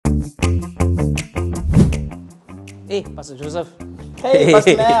Hey, Pastor Joseph. Hey,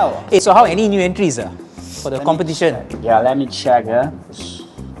 Pastor Mel. Hey, so how any new entries for the competition? Yeah, let me check.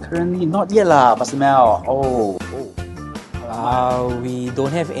 Currently, not yet lah, Pastor Mel. We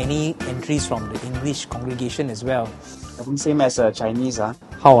don't have any entries from the English congregation as well. I think same as Chinese.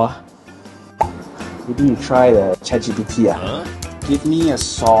 How Maybe you try the ChatGPT. Give me a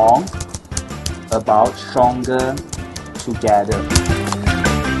song about stronger together.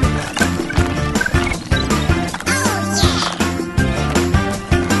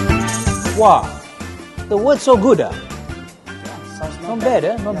 Wow, the word's so good. Sounds Not bad,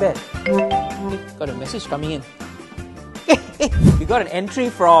 not bad. Got a message coming in. We got an entry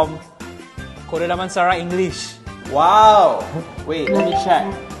from Kota Damansara English. Wow. Wait, let me check.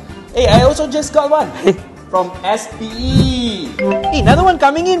 Hey, I also just got one from SPE. Hey, another one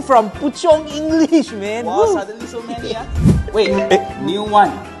coming in from Puchong English, man. Wow, Woo. suddenly so many. Wait, new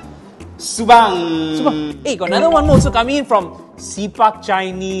one. Subang. Hey, got another one also coming in from Sipak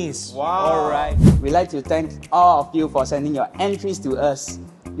Chinese. Wow. Alright. We'd like to thank all of you for sending your entries to us.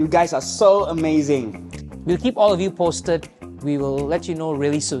 You guys are so amazing. We'll keep all of you posted. We will let you know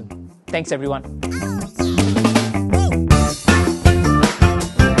really soon. Thanks, everyone.